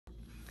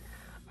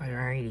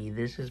Alrighty,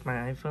 this is my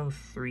iPhone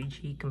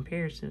 3G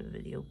comparison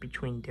video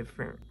between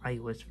different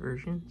iOS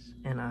versions,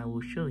 and I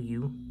will show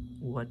you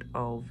what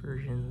all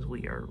versions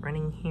we are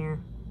running here.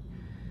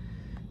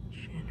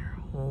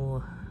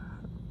 General,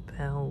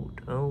 about,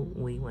 oh,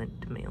 we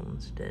went to mail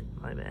instead,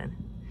 my bad.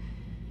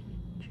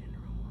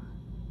 General,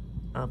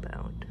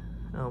 about,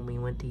 oh, we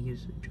went to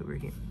usage over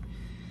here.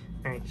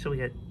 Alright, so we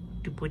got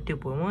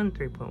 2.2.1,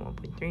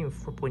 3.1.3, and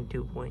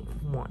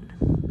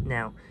 4.2.1.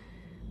 Now,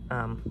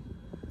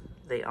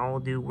 they all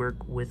do work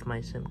with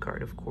my SIM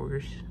card, of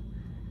course.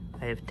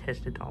 I have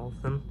tested all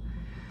of them.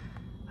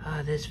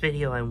 This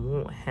video, I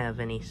won't have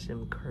any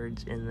SIM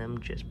cards in them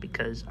just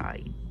because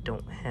I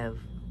don't have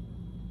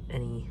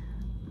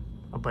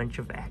a bunch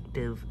of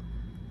active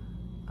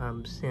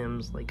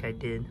SIMs like I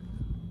did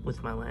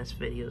with my last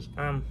videos.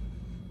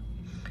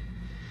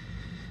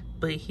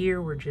 But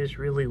here we're just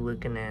really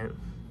looking at,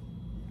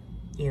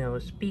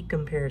 a speed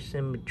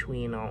comparison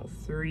between all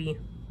three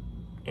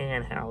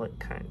and how it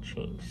kind of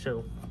changed.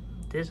 So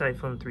this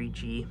iPhone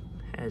 3G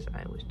has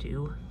iOS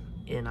 2,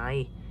 and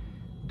I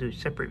do a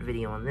separate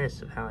video on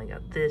this of how I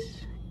got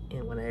this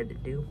and what I had to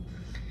do.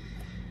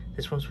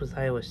 This one's with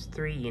iOS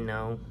 3, and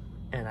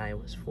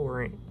iOS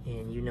 4,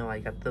 and I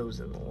got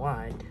those in the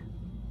lot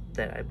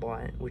that I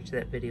bought, which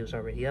that video is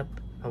already up.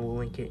 I will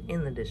link it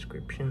in the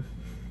description.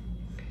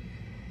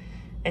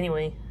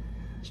 Anyway,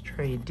 let's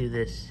try to do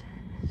this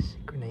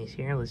synchronize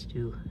here. Let's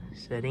do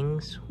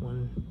settings,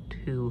 1,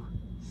 2,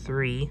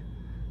 3.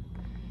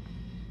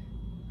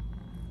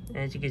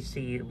 As you can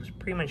see, it was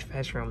pretty much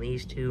faster on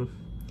these two.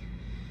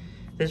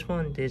 This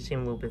one did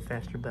seem a little bit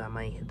faster, but I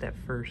might hit that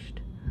first.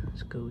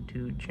 Let's go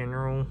to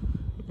general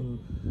and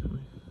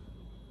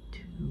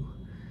 2.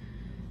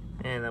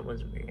 And that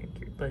wasn't very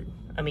accurate, but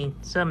I mean,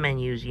 some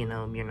menus, you're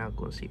not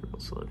going to see real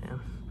slow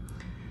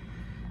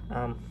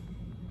down.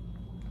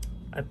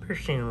 I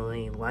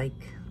personally like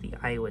the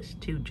iOS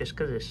 2 just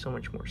because it's so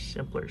much more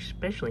simpler,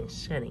 especially in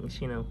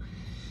settings.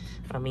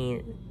 I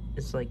mean,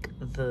 it's like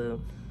the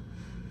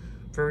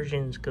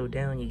versions go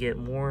down, you get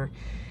more,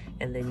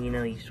 and then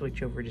you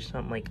switch over to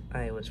something like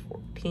iOS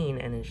 14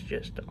 and it's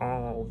just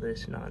all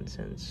this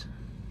nonsense.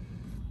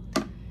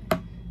 So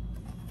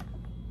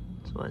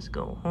let's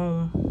go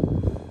home.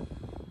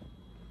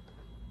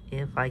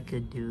 If I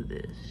could do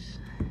this.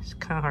 It's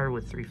kind of hard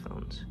with 3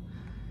 phones.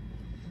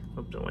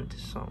 Oops, I went to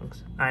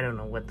songs. I don't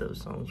know what those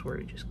songs were,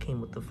 it just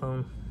came with the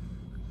phone.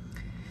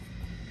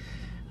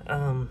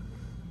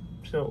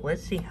 So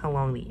let's see how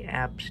long the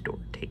App Store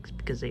takes,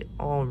 because they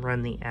all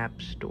run the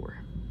App Store.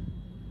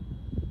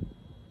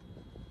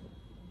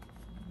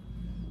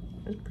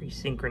 That's pretty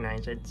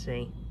synchronized, I'd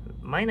say.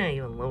 Might not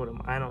even load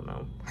them, I don't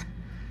know.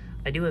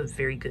 I do have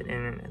very good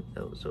internet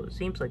though, so it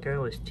seems like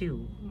iOS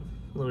 2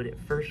 loaded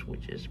first,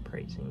 which is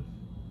surprising.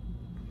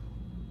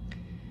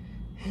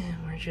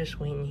 And we're just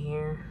waiting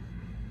here.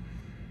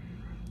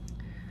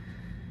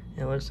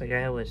 It looks like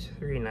iOS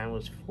 3 and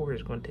iOS 4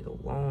 is going to take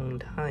a long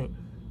time.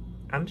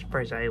 I'm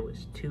surprised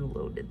iOS 2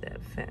 loaded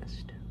that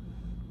fast.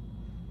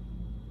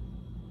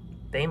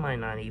 They might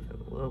not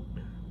even load.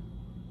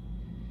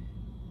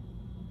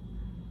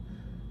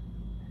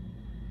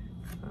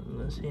 I'm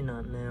gonna say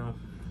not now.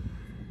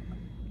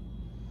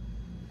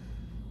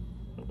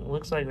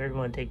 Looks like they're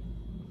going to take...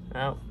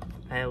 Oh,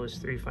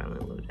 iOS 3 finally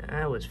loaded.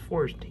 iOS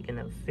 4 is taking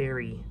a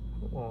very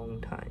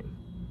long time.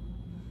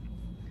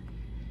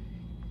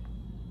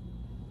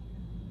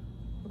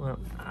 Well,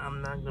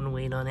 I'm not going to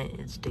wait on it.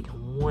 It's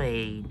taking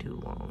way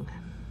too long.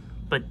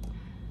 But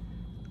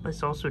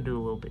let's also do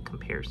a little bit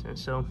comparison.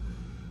 So,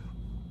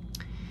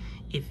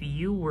 if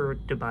you were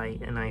to buy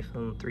an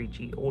iPhone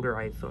 3G, older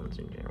iPhones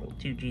in general,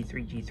 2G,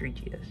 3G,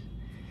 3GS,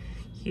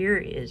 here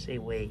is a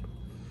way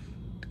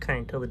to kind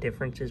of tell the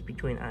differences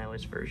between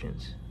iOS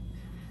versions.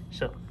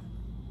 So,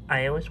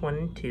 iOS 1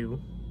 and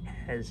 2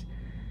 has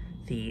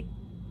the,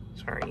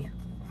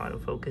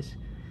 autofocus,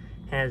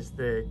 has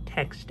the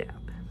text app.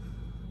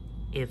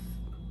 If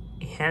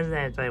it has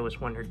that, it's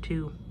iOS 1 or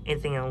 2.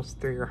 Anything else,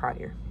 3 or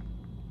higher.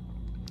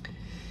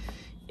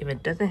 If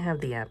it doesn't have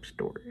the App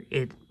Store,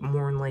 it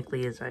more than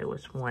likely is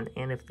iOS 1.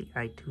 And if the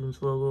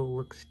iTunes logo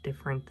looks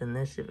different than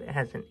this, if it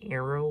has an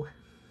arrow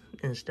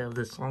instead of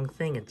the song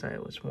thing, it's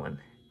iOS 1.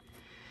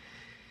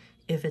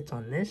 If it's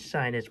on this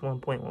side, it's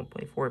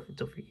 1.1.4. If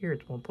it's over here,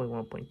 it's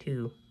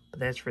 1.1.2. But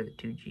that's for the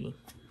 2G.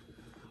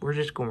 We're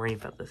just going to worry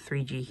about the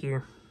 3G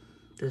here.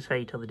 This is how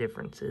you tell the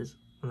differences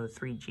on the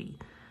 3G.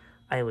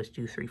 iOS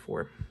 2, 3,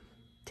 4.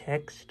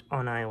 Text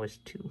on iOS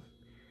 2.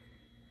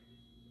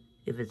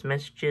 If it's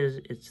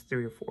messages, it's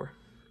 3 or 4.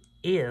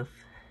 If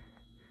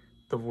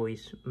the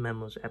voice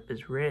memos app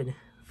is red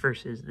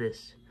versus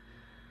this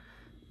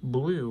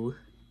blue,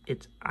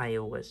 it's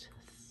iOS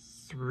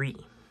 3.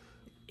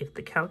 If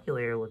the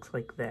calculator looks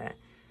like that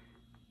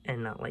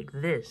and not like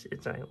this,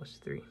 it's iOS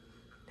 3.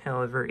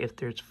 However, if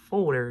there's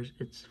folders,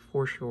 it's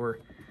for sure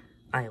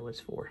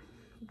iOS 4.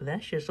 But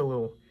that's just a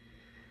little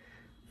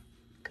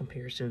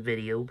comparison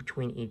video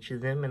between each of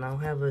them, and I'll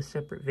have a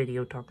separate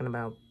video talking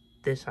about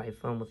this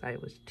iPhone with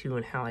iOS 2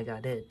 and how I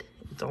got it.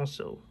 It's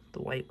also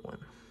the white one,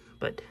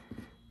 but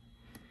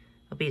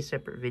I'll be be a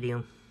separate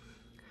video.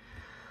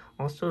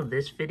 Also,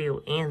 this video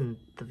and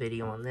the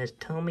video on this,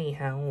 tell me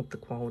how the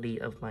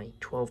quality of my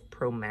 12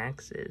 Pro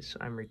Max is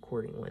I'm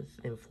recording with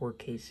in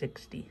 4K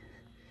 60.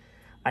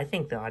 I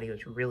think the audio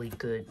is really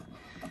good,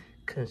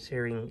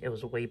 considering it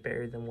was way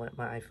better than what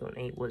my iPhone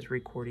 8 was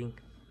recording,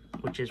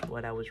 which is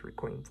what I was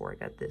recording before I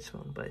got this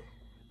phone. But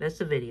that's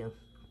the video.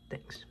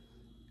 Thanks.